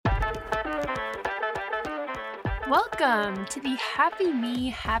Welcome to the Happy Me,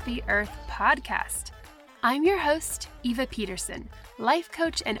 Happy Earth podcast. I'm your host, Eva Peterson, life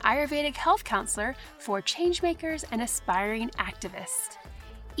coach and Ayurvedic health counselor for changemakers and aspiring activists.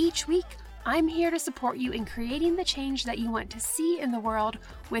 Each week, I'm here to support you in creating the change that you want to see in the world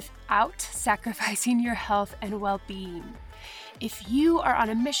without sacrificing your health and well-being. If you are on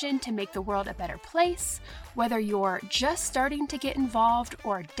a mission to make the world a better place, whether you're just starting to get involved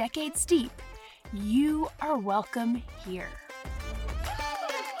or decades deep, you are welcome here.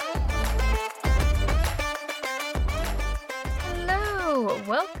 Hello,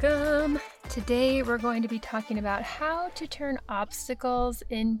 welcome. Today we're going to be talking about how to turn obstacles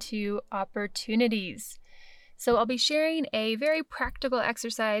into opportunities. So I'll be sharing a very practical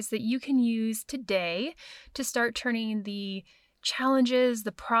exercise that you can use today to start turning the challenges,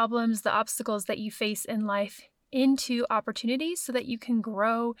 the problems, the obstacles that you face in life into opportunities so that you can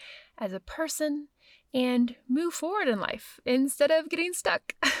grow as a person and move forward in life instead of getting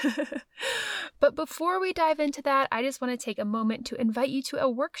stuck. But before we dive into that, I just want to take a moment to invite you to a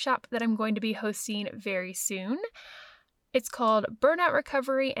workshop that I'm going to be hosting very soon. It's called Burnout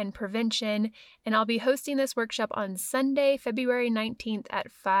Recovery and Prevention, and I'll be hosting this workshop on Sunday, February 19th at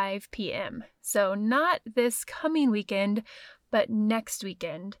 5 p.m. So not this coming weekend, but next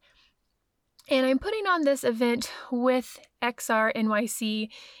weekend. And I'm putting on this event with XR NYC.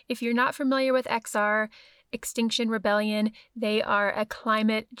 If you're not familiar with XR, Extinction Rebellion, they are a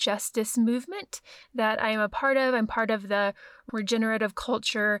climate justice movement that I am a part of. I'm part of the regenerative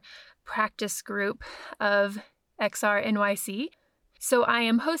culture practice group of XR NYC. So I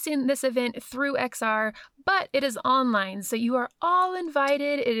am hosting this event through XR, but it is online. So you are all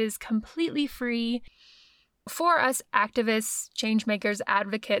invited. It is completely free. For us activists, changemakers,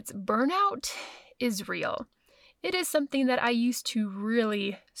 advocates, burnout is real. It is something that I used to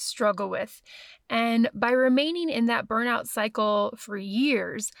really struggle with. And by remaining in that burnout cycle for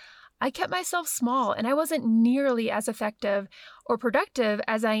years, I kept myself small and I wasn't nearly as effective or productive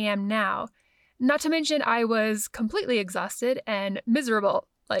as I am now. Not to mention I was completely exhausted and miserable,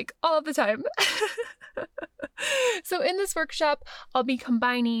 like all the time. So in this workshop, I'll be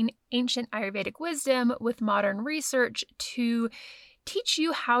combining ancient Ayurvedic wisdom with modern research to teach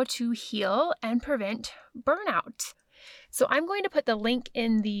you how to heal and prevent burnout. So I'm going to put the link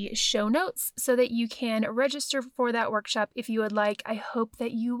in the show notes so that you can register for that workshop if you would like. I hope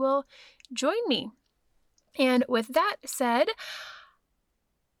that you will join me. And with that said,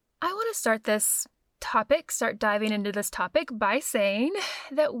 I want to start diving into this topic by saying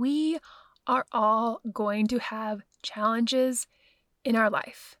that we are all going to have challenges in our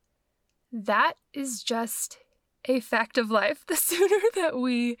life. That is just a fact of life. The sooner that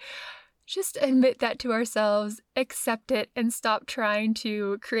we just admit that to ourselves, accept it, and stop trying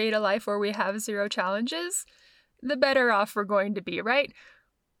to create a life where we have zero challenges, the better off we're going to be, right?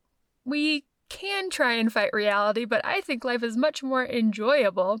 We can try and fight reality, but I think life is much more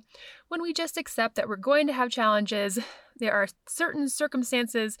enjoyable when we just accept that we're going to have challenges. There are certain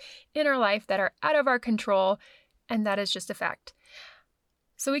circumstances in our life that are out of our control, and that is just a fact.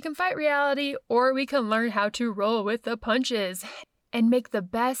 So we can fight reality, or we can learn how to roll with the punches and make the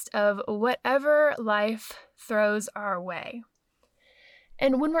best of whatever life throws our way.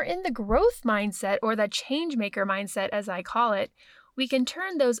 And when we're in the growth mindset, or the change maker mindset, as I call it, we can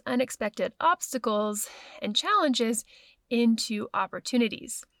turn those unexpected obstacles and challenges into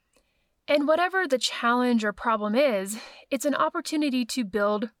opportunities. And whatever the challenge or problem is, it's an opportunity to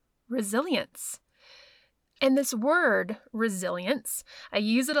build resilience. And this word, resilience, I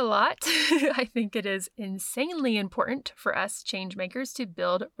use it a lot. I think it is insanely important for us change makers to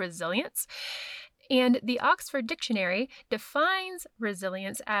build resilience. And the Oxford Dictionary defines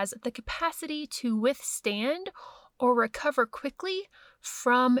resilience as the capacity to withstand or recover quickly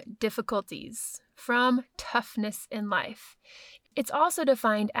from difficulties, from toughness in life. It's also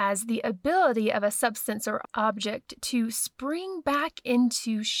defined as the ability of a substance or object to spring back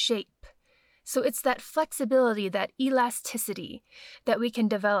into shape. So it's that flexibility, that elasticity that we can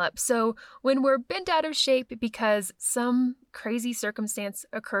develop. So when we're bent out of shape because some crazy circumstance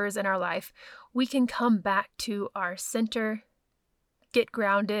occurs in our life, we can come back to our center, get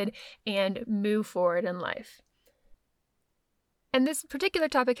grounded, and move forward in life. And this particular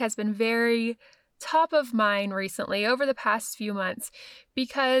topic has been very top of mind recently over the past few months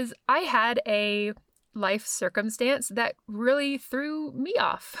because I had a life circumstance that really threw me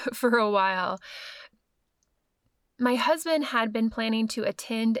off for a while. My husband had been planning to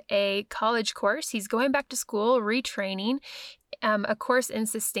attend a college course. He's going back to school, retraining, a course in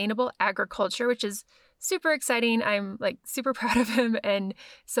sustainable agriculture, which is super exciting. I'm like super proud of him and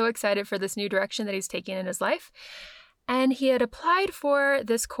so excited for this new direction that he's taking in his life. And he had applied for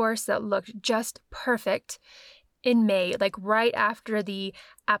this course that looked just perfect in May, like right after the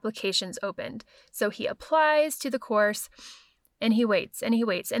applications opened. So he applies to the course and he waits and he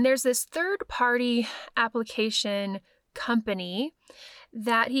waits. And there's this third-party application company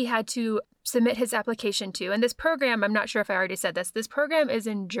that he had to submit his application to. And this program, I'm not sure if I already said this program is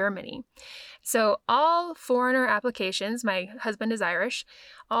in Germany. So all foreigner applications, my husband is Irish,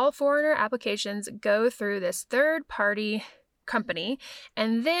 all foreigner applications go through this third-party company,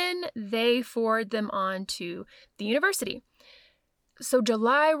 and then they forward them on to the university. So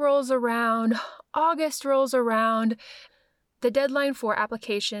July rolls around, August rolls around, the deadline for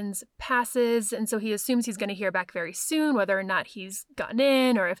applications passes, and so he assumes he's going to hear back very soon whether or not he's gotten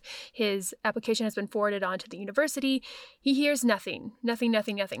in or if his application has been forwarded on to the university. He hears nothing.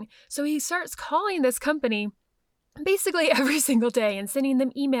 So he starts calling this company basically every single day and sending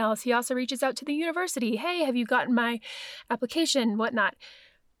them emails. He also reaches out to the university. Hey, have you gotten my application? Whatnot.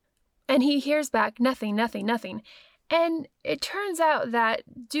 And he hears back nothing. And it turns out that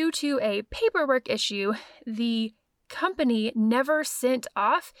due to a paperwork issue, the company never sent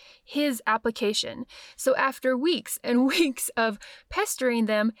off his application. So after weeks and weeks of pestering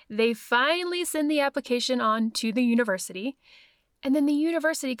them, they finally send the application on to the university. And then the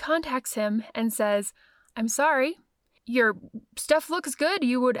university contacts him and says, I'm sorry, your stuff looks good.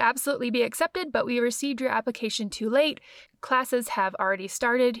 You would absolutely be accepted, but we received your application too late. Classes have already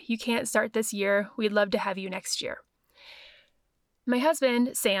started. You can't start this year. We'd love to have you next year. My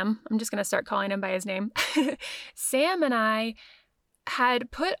husband, Sam, I'm just going to start calling him by his name. Sam and I had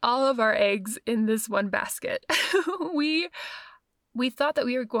put all of our eggs in this one basket. We thought that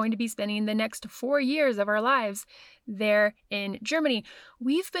we were going to be spending the next 4 years of our lives there in Germany.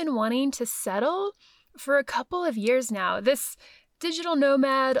 We've been wanting to settle for a couple of years now. This digital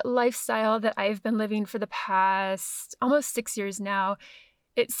nomad lifestyle that I've been living for the past almost 6 years now,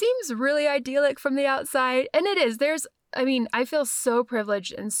 it seems really idyllic from the outside, and it is. I feel so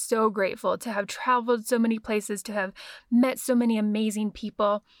privileged and so grateful to have traveled so many places, to have met so many amazing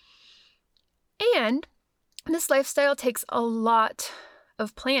people. And this lifestyle takes a lot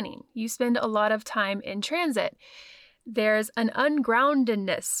of planning. You spend a lot of time in transit. There's an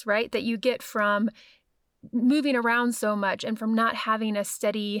ungroundedness, right, that you get from moving around so much and from not having a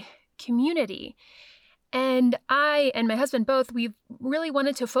steady community. And I and my husband both, we've really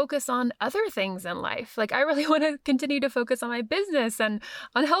wanted to focus on other things in life. Like, I really want to continue to focus on my business and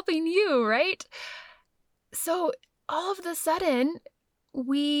on helping you, right? So all of a sudden,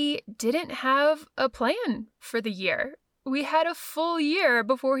 we didn't have a plan for the year. We had a full year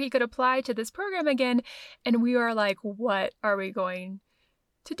before he could apply to this program again. And we were like, what are we going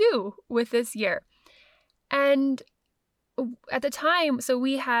to do with this year? And at the time, so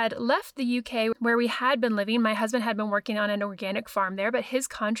we had left the UK where we had been living. My husband had been working on an organic farm there, but his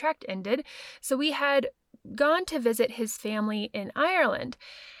contract ended. So we had gone to visit his family in Ireland.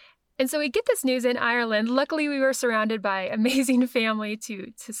 And so we get this news in Ireland. Luckily, we were surrounded by amazing family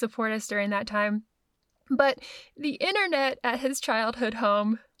to support us during that time. But the internet at his childhood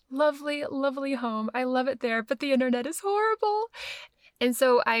home, lovely, lovely home. I love it there, but the internet is horrible. And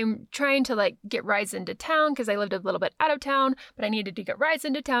so I'm trying to get rides into town because I lived a little bit out of town, but I needed to get rides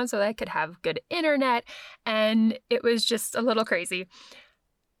into town so that I could have good internet. And it was just a little crazy.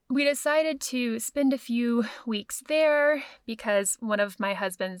 We decided to spend a few weeks there because one of my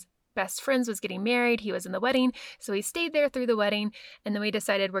husband's best friends was getting married. He was in the wedding. So we stayed there through the wedding. And then we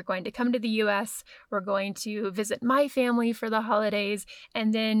decided we're going to come to the US. We're going to visit my family for the holidays.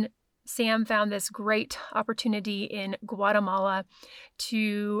 And then Sam found this great opportunity in Guatemala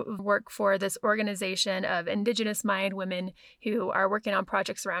to work for this organization of indigenous Mayan women who are working on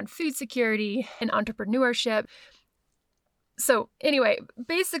projects around food security and entrepreneurship. So anyway,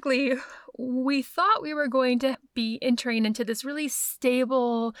 basically, we thought we were going to be entering into this really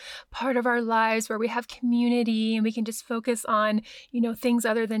stable part of our lives where we have community and we can just focus on, things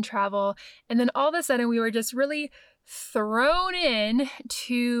other than travel. And then all of a sudden, we were just really thrown in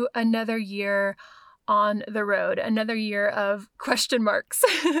to another year on the road, another year of question marks.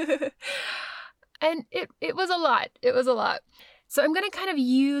 And it was a lot. It was a lot. So I'm going to kind of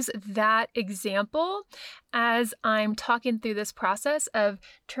use that example as I'm talking through this process of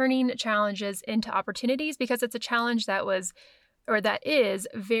turning challenges into opportunities, because it's a challenge that is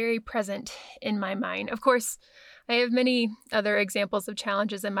very present in my mind. Of course, I have many other examples of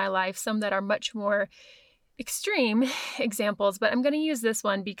challenges in my life, some that are much more extreme examples, but I'm going to use this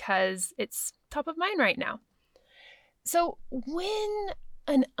one because it's top of mind right now. So when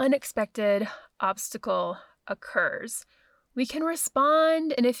an unexpected obstacle occurs, we can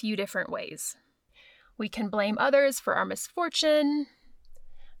respond in a few different ways. We can blame others for our misfortune.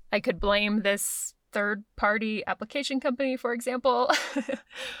 I could blame this third-party application company, for example.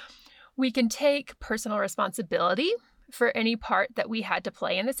 We can take personal responsibility for any part that we had to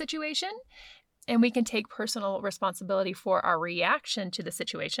play in the situation, and we can take personal responsibility for our reaction to the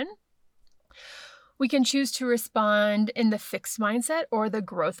situation. We can choose to respond in the fixed mindset or the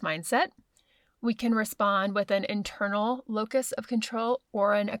growth mindset. We can respond with an internal locus of control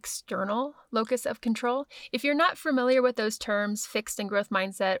or an external locus of control. If you're not familiar with those terms, fixed and growth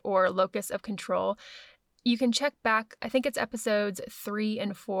mindset or locus of control, you can check back, I think it's episodes 3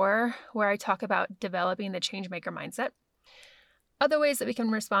 and 4, where I talk about developing the changemaker mindset. Other ways that we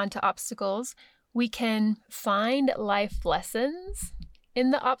can respond to obstacles, we can find life lessons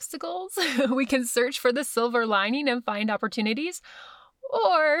in the obstacles. We can search for the silver lining and find opportunities,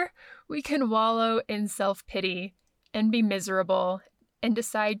 or we can wallow in self-pity and be miserable and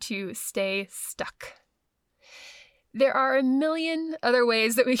decide to stay stuck. There are a million other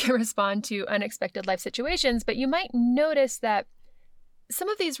ways that we can respond to unexpected life situations, but you might notice that some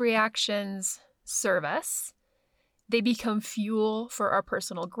of these reactions serve us. They become fuel for our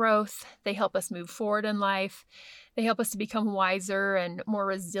personal growth. They help us move forward in life. They help us to become wiser and more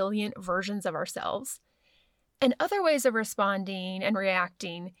resilient versions of ourselves. And other ways of responding and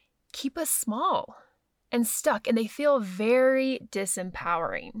reacting keep us small and stuck, and they feel very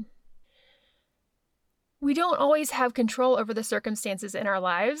disempowering. We don't always have control over the circumstances in our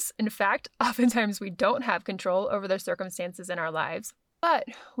lives. In fact, oftentimes we don't have control over the circumstances in our lives, but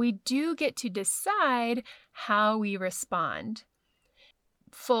we do get to decide how we respond.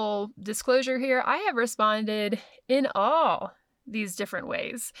 Full disclosure here, I have responded in all these different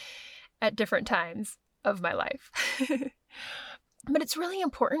ways at different times of my life. But it's really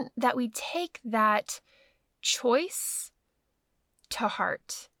important that we take that choice to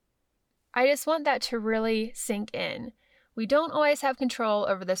heart. I just want that to really sink in. We don't always have control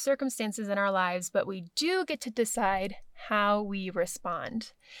over the circumstances in our lives, but we do get to decide how we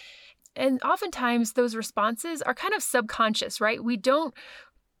respond. And oftentimes those responses are kind of subconscious, right? We don't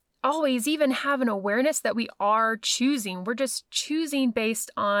always even have an awareness that we are choosing. We're just choosing based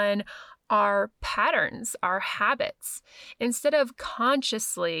on our patterns, our habits, instead of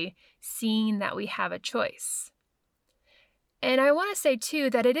consciously seeing that we have a choice. And I want to say, too,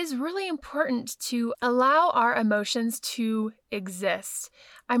 that it is really important to allow our emotions to exist.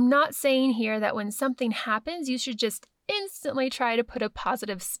 I'm not saying here that when something happens, you should just instantly try to put a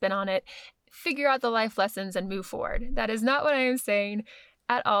positive spin on it, figure out the life lessons, and move forward. That is not what I am saying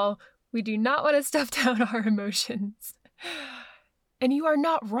at all. We do not want to stuff down our emotions. And you are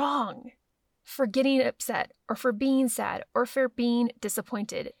not wrong for getting upset or for being sad or for being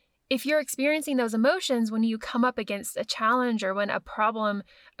disappointed. If you're experiencing those emotions when you come up against a challenge or when a problem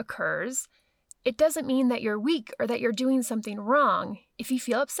occurs, it doesn't mean that you're weak or that you're doing something wrong if you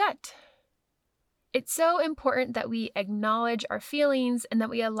feel upset. It's so important that we acknowledge our feelings and that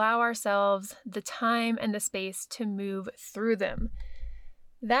we allow ourselves the time and the space to move through them.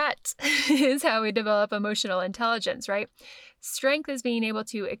 That is how we develop emotional intelligence, right? Strength is being able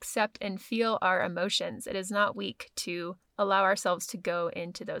to accept and feel our emotions. It is not weak to allow ourselves to go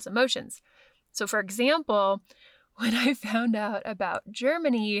into those emotions. So, for example, when I found out about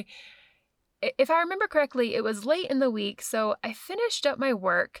Germany, if I remember correctly, it was late in the week, so I finished up my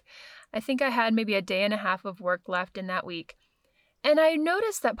work. I think I had maybe a day and a half of work left in that week. And I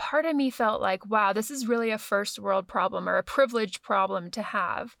noticed that part of me felt like, wow, this is really a first world problem or a privileged problem to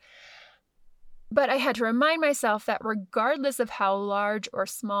have. But I had to remind myself that regardless of how large or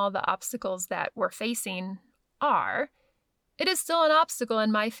small the obstacles that we're facing are, it is still an obstacle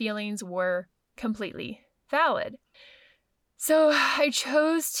and my feelings were completely valid. So I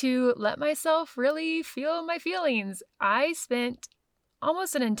chose to let myself really feel my feelings. I spent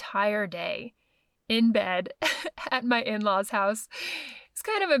almost an entire day in bed at my in-laws' house. It's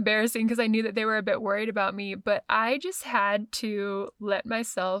kind of embarrassing because I knew that they were a bit worried about me, but I just had to let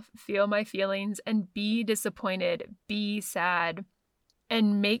myself feel my feelings and be disappointed, be sad,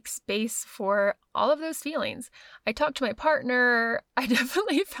 and make space for all of those feelings. I talked to my partner. I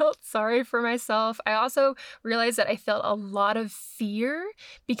definitely felt sorry for myself. I also realized that I felt a lot of fear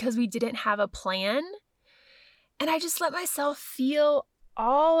because we didn't have a plan. And I just let myself feel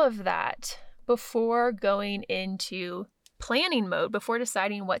all of that before going into planning mode, before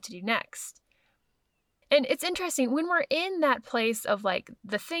deciding what to do next. And it's interesting, when we're in that place of like,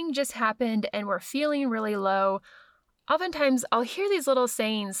 the thing just happened and we're feeling really low, oftentimes I'll hear these little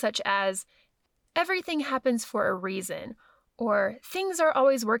sayings such as, everything happens for a reason, or things are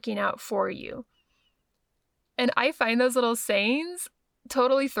always working out for you. And I find those little sayings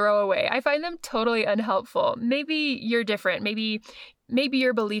totally throwaway. I find them totally unhelpful. Maybe you're different. Maybe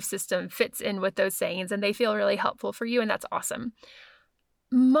your belief system fits in with those sayings and they feel really helpful for you, and that's awesome.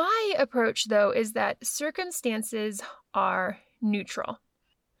 My approach, though, is that circumstances are neutral.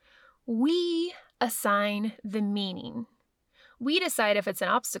 We assign the meaning. We decide if it's an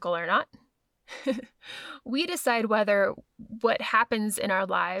obstacle or not. We decide whether what happens in our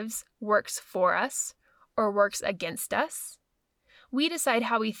lives works for us or works against us. We decide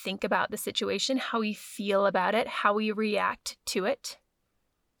how we think about the situation, how we feel about it, how we react to it.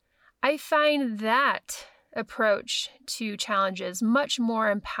 I find that approach to challenges much more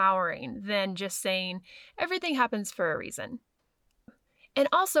empowering than just saying everything happens for a reason. And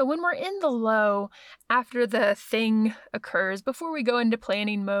also, when we're in the low after the thing occurs, before we go into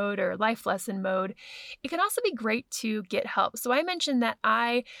planning mode or life lesson mode, it can also be great to get help. So I mentioned that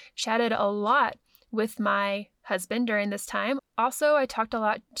I chatted a lot with my husband during this time. Also, I talked a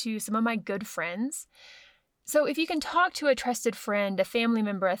lot to some of my good friends. So if you can talk to a trusted friend, a family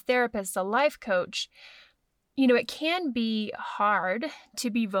member, a therapist, a life coach, it can be hard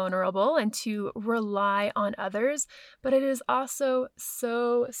to be vulnerable and to rely on others, but it is also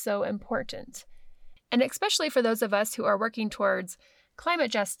so, so important. And especially for those of us who are working towards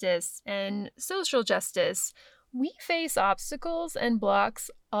climate justice and social justice, we face obstacles and blocks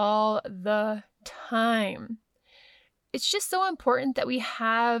all the time. It's just so important that we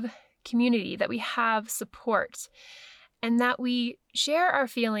have community, that we have support, and that we share our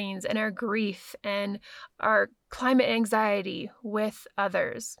feelings and our grief and our climate anxiety with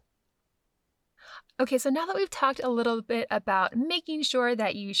others. Okay, so now that we've talked a little bit about making sure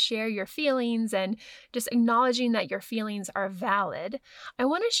that you share your feelings and just acknowledging that your feelings are valid, I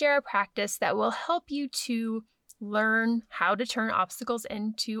want to share a practice that will help you to learn how to turn obstacles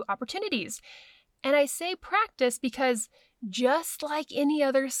into opportunities. And I say practice because just like any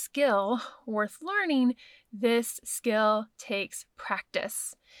other skill worth learning, this skill takes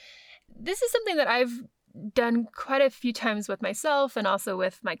practice. This is something that I've done quite a few times with myself and also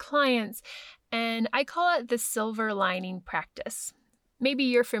with my clients, and I call it the silver lining practice. Maybe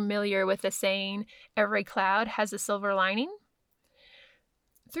you're familiar with the saying, every cloud has a silver lining.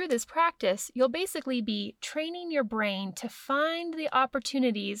 Through this practice, you'll basically be training your brain to find the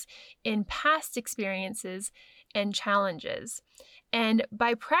opportunities in past experiences and challenges. And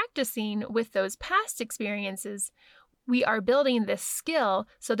by practicing with those past experiences, we are building this skill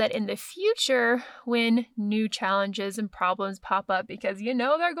so that in the future, when new challenges and problems pop up, because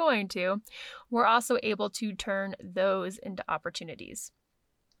they're going to, we're also able to turn those into opportunities.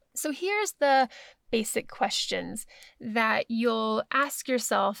 So here's the basic questions that you'll ask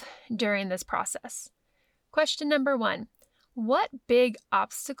yourself during this process. Question number 1, what big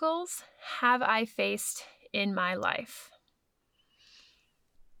obstacles have I faced in my life?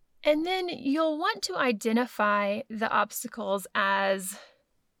 And then you'll want to identify the obstacles as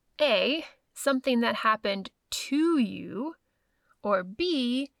A, something that happened to you, or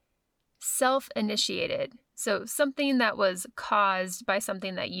B, self-initiated. So something that was caused by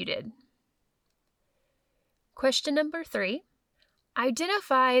something that you did. Question number 3,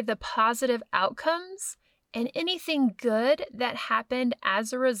 identify the positive outcomes and anything good that happened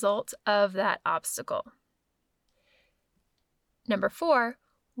as a result of that obstacle. Number 4,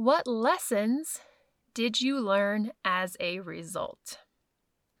 what lessons did you learn as a result?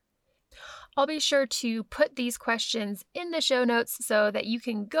 I'll be sure to put these questions in the show notes so that you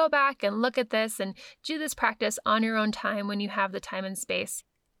can go back and look at this and do this practice on your own time when you have the time and space.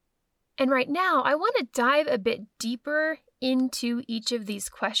 And right now, I want to dive a bit deeper into each of these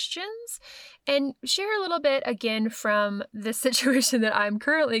questions and share a little bit again from the situation that I'm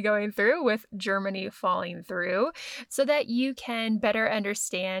currently going through with Germany falling through so that you can better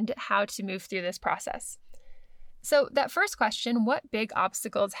understand how to move through this process. So that first question, what big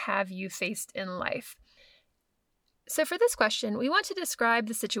obstacles have you faced in life? So for this question, we want to describe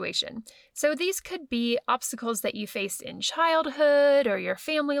the situation. So these could be obstacles that you faced in childhood or your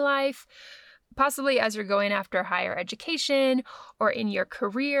family life, possibly as you're going after higher education or in your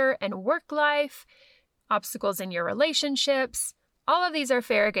career and work life, obstacles in your relationships. All of these are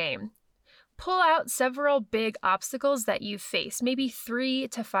fair game. Pull out several big obstacles that you face, maybe 3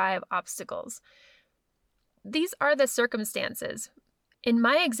 to 5 obstacles. These are the circumstances. In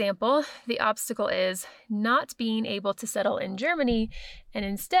my example, the obstacle is not being able to settle in Germany and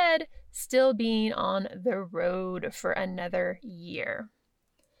instead still being on the road for another year.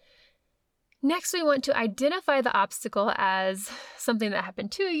 Next, we want to identify the obstacle as something that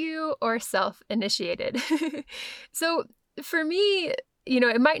happened to you or self-initiated. So For me,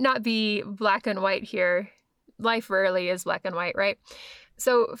 it might not be black and white here. Life rarely is black and white, right?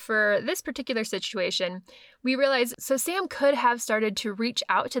 So for this particular situation, we realized, so Sam could have started to reach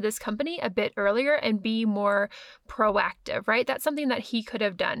out to this company a bit earlier and be more proactive, right? That's something that he could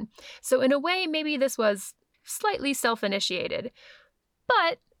have done. So in a way, maybe this was slightly self-initiated,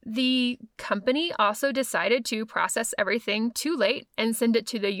 but the company also decided to process everything too late and send it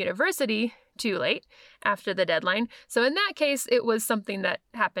to the university too late after the deadline. So in that case, it was something that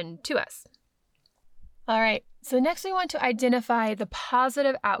happened to us. All right, so next we want to identify the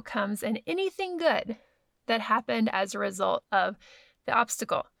positive outcomes and anything good that happened as a result of the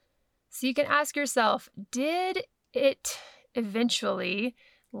obstacle. So you can ask yourself, did it eventually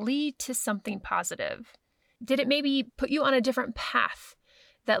lead to something positive? Did it maybe put you on a different path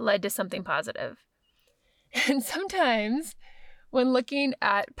that led to something positive? And sometimes when looking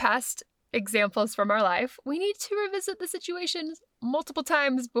at past examples from our life, we need to revisit the situations multiple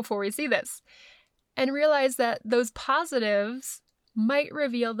times before we see this and realize that those positives might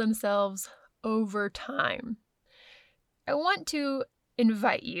reveal themselves over time. I want to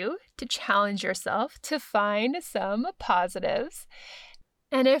invite you to challenge yourself to find some positives.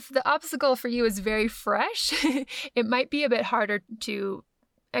 And if the obstacle for you is very fresh, it might be a bit harder to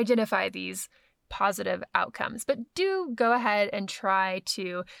identify these positive outcomes. But do go ahead and try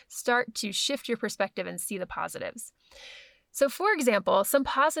to start to shift your perspective and see the positives. So for example, some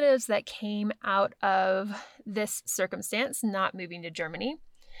positives that came out of this circumstance, not moving to Germany,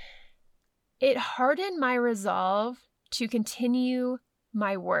 it hardened my resolve to continue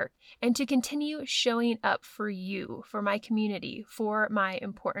my work and to continue showing up for you, for my community, for my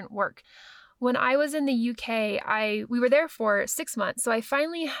important work. When I was in the UK, we were there for 6 months, so I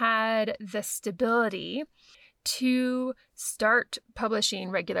finally had the stability to start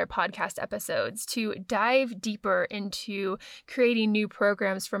publishing regular podcast episodes, to dive deeper into creating new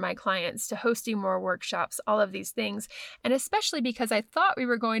programs for my clients, to hosting more workshops, all of these things. And especially because I thought we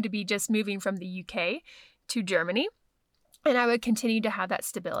were going to be just moving from the UK to Germany, and I would continue to have that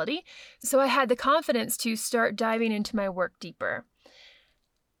stability. So I had the confidence to start diving into my work deeper.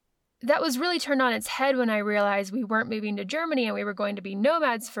 That was really turned on its head when I realized we weren't moving to Germany and we were going to be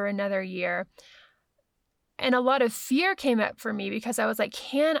nomads for another year. And a lot of fear came up for me because I was like,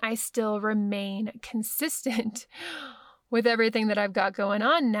 can I still remain consistent with everything that I've got going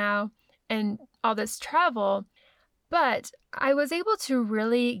on now and all this travel? But I was able to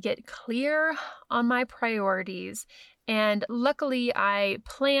really get clear on my priorities. And luckily, I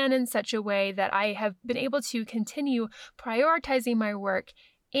plan in such a way that I have been able to continue prioritizing my work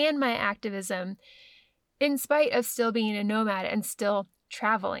and my activism in spite of still being a nomad and still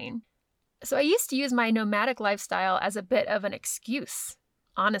traveling. So I used to use my nomadic lifestyle as a bit of an excuse,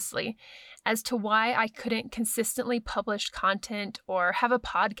 honestly, as to why I couldn't consistently publish content or have a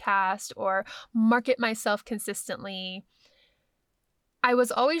podcast or market myself consistently. I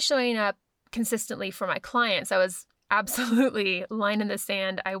was always showing up consistently for my clients. I was absolutely line in the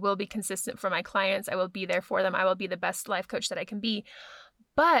sand. I will be consistent for my clients. I will be there for them. I will be the best life coach that I can be.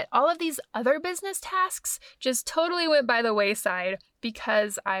 But all of these other business tasks just totally went by the wayside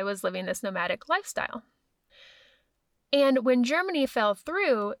because I was living this nomadic lifestyle. And when Germany fell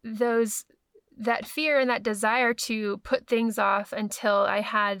through, that fear and that desire to put things off until I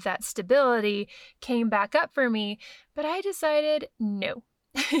had that stability came back up for me. But I decided, no.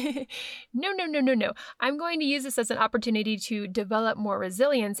 No. I'm going to use this as an opportunity to develop more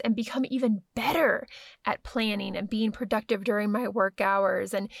resilience and become even better at planning and being productive during my work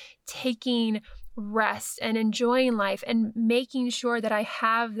hours and taking rest and enjoying life and making sure that I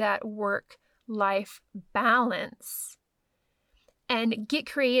have that work-life balance and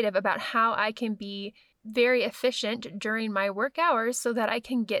get creative about how I can be very efficient during my work hours so that I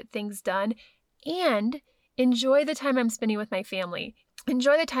can get things done and enjoy the time I'm spending with my family.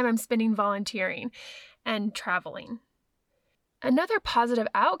 Enjoy the time I'm spending volunteering and traveling. Another positive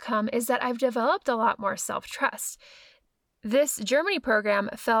outcome is that I've developed a lot more self-trust. This Germany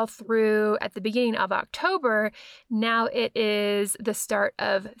program fell through at the beginning of October. Now it is the start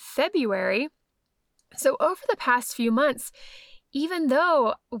of February. So over the past few months, even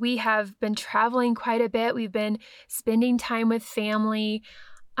though we have been traveling quite a bit, we've been spending time with family,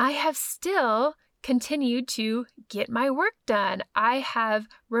 I have still continued to get my work done. I have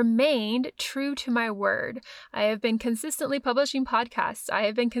remained true to my word. I have been consistently publishing podcasts. I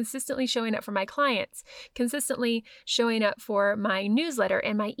have been consistently showing up for my clients, consistently showing up for my newsletter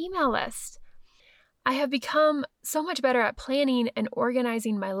and my email list. I have become so much better at planning and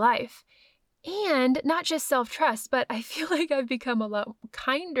organizing my life. And not just self-trust, but I feel like I've become a lot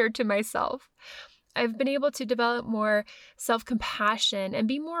kinder to myself. I've been able to develop more self-compassion and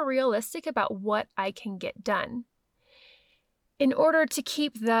be more realistic about what I can get done. In order to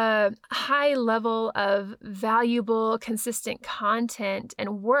keep the high level of valuable, consistent content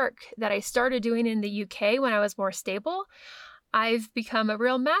and work that I started doing in the UK when I was more stable, I've become a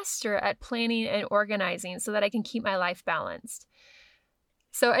real master at planning and organizing so that I can keep my life balanced.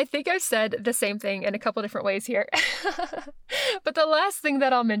 So I think I've said the same thing in a couple different ways here. But the last thing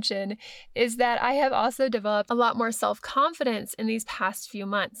that I'll mention is that I have also developed a lot more self-confidence in these past few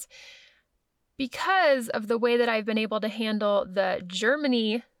months. Because of the way that I've been able to handle the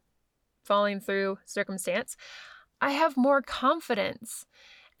Germany falling through circumstance, I have more confidence.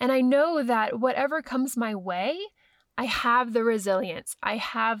 And I know that whatever comes my way, I have the resilience, I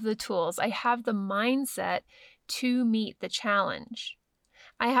have the tools, I have the mindset to meet the challenge.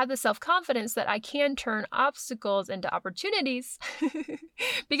 I have the self-confidence that I can turn obstacles into opportunities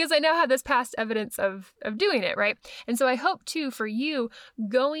because I now have this past evidence of doing it, right? And so I hope too for you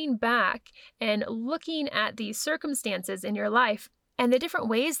going back and looking at these circumstances in your life and the different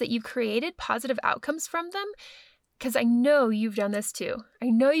ways that you've created positive outcomes from them, because I know you've done this too.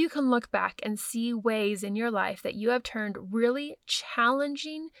 I know you can look back and see ways in your life that you have turned really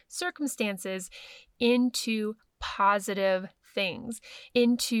challenging circumstances into positive things,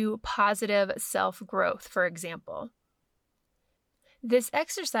 into positive self-growth, for example. This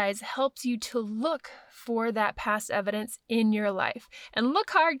exercise helps you to look for that past evidence in your life. And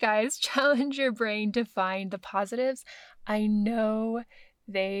look hard, guys. Challenge your brain to find the positives. I know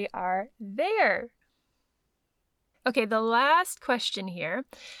they are there. Okay, the last question here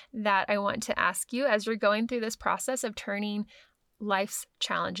that I want to ask you as you're going through this process of turning life's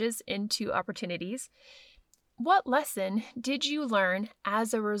challenges into opportunities: what lesson did you learn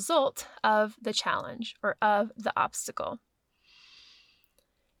as a result of the challenge or of the obstacle?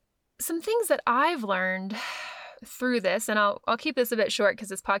 Some things that I've learned through this, and I'll keep this a bit short because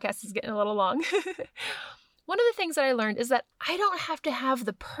this podcast is getting a little long. One of the things that I learned is that I don't have to have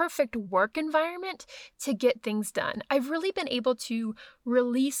the perfect work environment to get things done. I've really been able to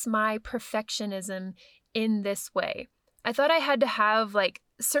release my perfectionism in this way. I thought I had to have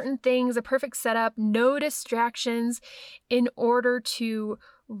certain things, a perfect setup, no distractions in order to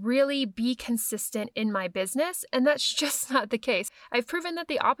really be consistent in my business. And that's just not the case. I've proven that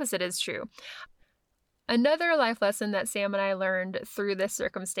the opposite is true. Another life lesson that Sam and I learned through this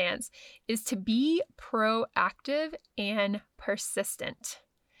circumstance is to be proactive and persistent.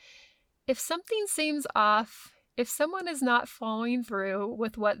 If something seems off, if someone is not following through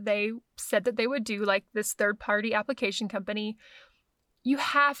with what they said that they would do, like this third-party application company, you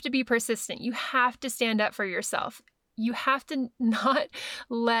have to be persistent. You have to stand up for yourself. You have to not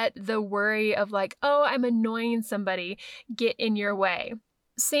let the worry of oh, I'm annoying somebody get in your way.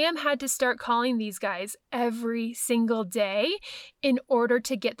 Sam had to start calling these guys every single day in order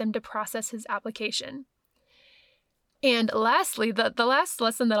to get them to process his application. And lastly, the last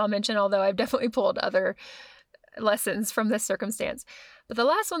lesson that I'll mention, although I've definitely pulled other lessons from this circumstance, but the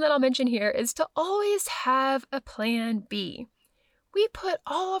last one that I'll mention here is to always have a plan B. We put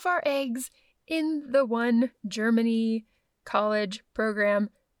all of our eggs in the one Germany college program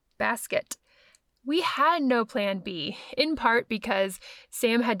basket. We had no plan B, in part because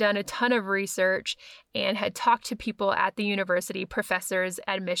Sam had done a ton of research and had talked to people at the university, professors,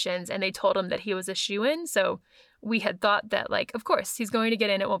 admissions, and they told him that he was a shoo-in. So we had thought that, of course, he's going to get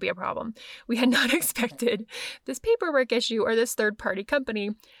in, it won't be a problem. We had not expected this paperwork issue or this third-party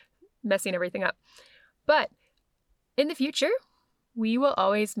company messing everything up. But in the future, we will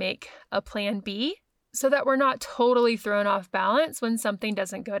always make a plan B so that we're not totally thrown off balance when something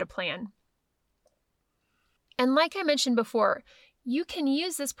doesn't go to plan. And like I mentioned before, you can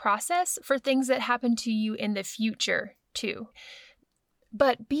use this process for things that happen to you in the future too.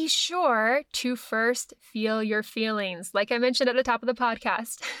 But be sure to first feel your feelings. Like I mentioned at the top of the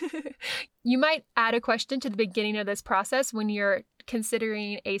podcast, you might add a question to the beginning of this process when you're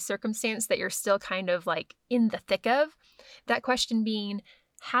considering a circumstance that you're still kind of in the thick of. That question being,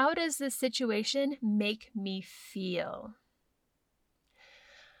 how does this situation make me feel?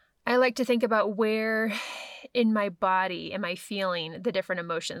 I like to think about where in my body am I feeling the different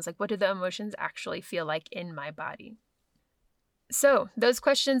emotions? What do the emotions actually feel like in my body? So those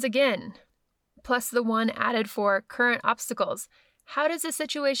questions again, plus the one added for current obstacles. How does this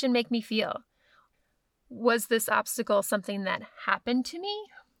situation make me feel? Was this obstacle something that happened to me,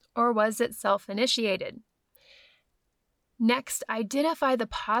 or was it self-initiated? Next, identify the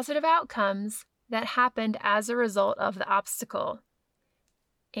positive outcomes that happened as a result of the obstacle.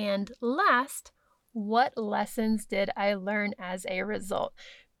 And last, what lessons did I learn as a result?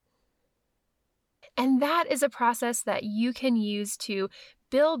 And that is a process that you can use to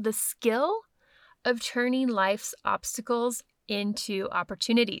build the skill of turning life's obstacles into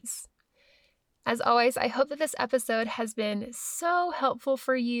opportunities. As always, I hope that this episode has been so helpful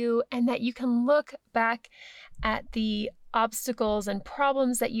for you and that you can look back at the obstacles and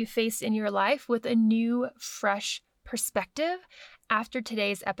problems that you faced in your life with a new, fresh perspective after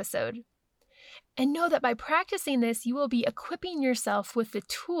today's episode. And know that by practicing this, you will be equipping yourself with the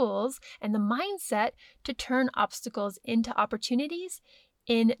tools and the mindset to turn obstacles into opportunities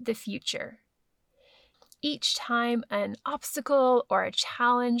in the future. Each time an obstacle or a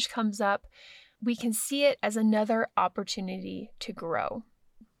challenge comes up, we can see it as another opportunity to grow.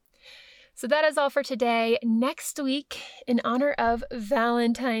 So that is all for today. Next week, in honor of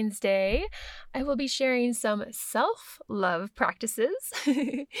Valentine's Day, I will be sharing some self-love practices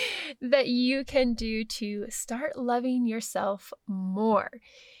that you can do to start loving yourself more,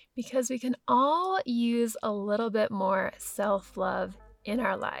 because we can all use a little bit more self-love in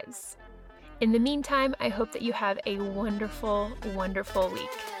our lives. In the meantime, I hope that you have a wonderful, wonderful week.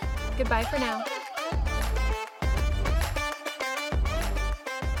 Goodbye for now.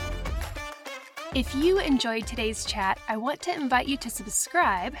 If you enjoyed today's chat, I want to invite you to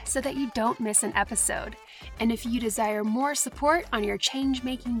subscribe so that you don't miss an episode. And if you desire more support on your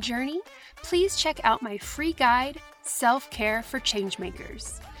change-making journey, please check out my free guide, Self-Care for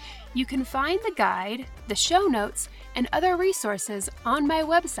Changemakers. You can find the guide, the show notes, and other resources on my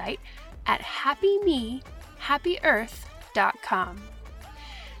website at happymehappyearth.com.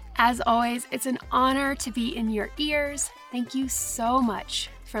 As always, it's an honor to be in your ears. Thank you so much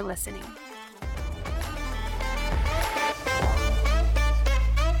for listening.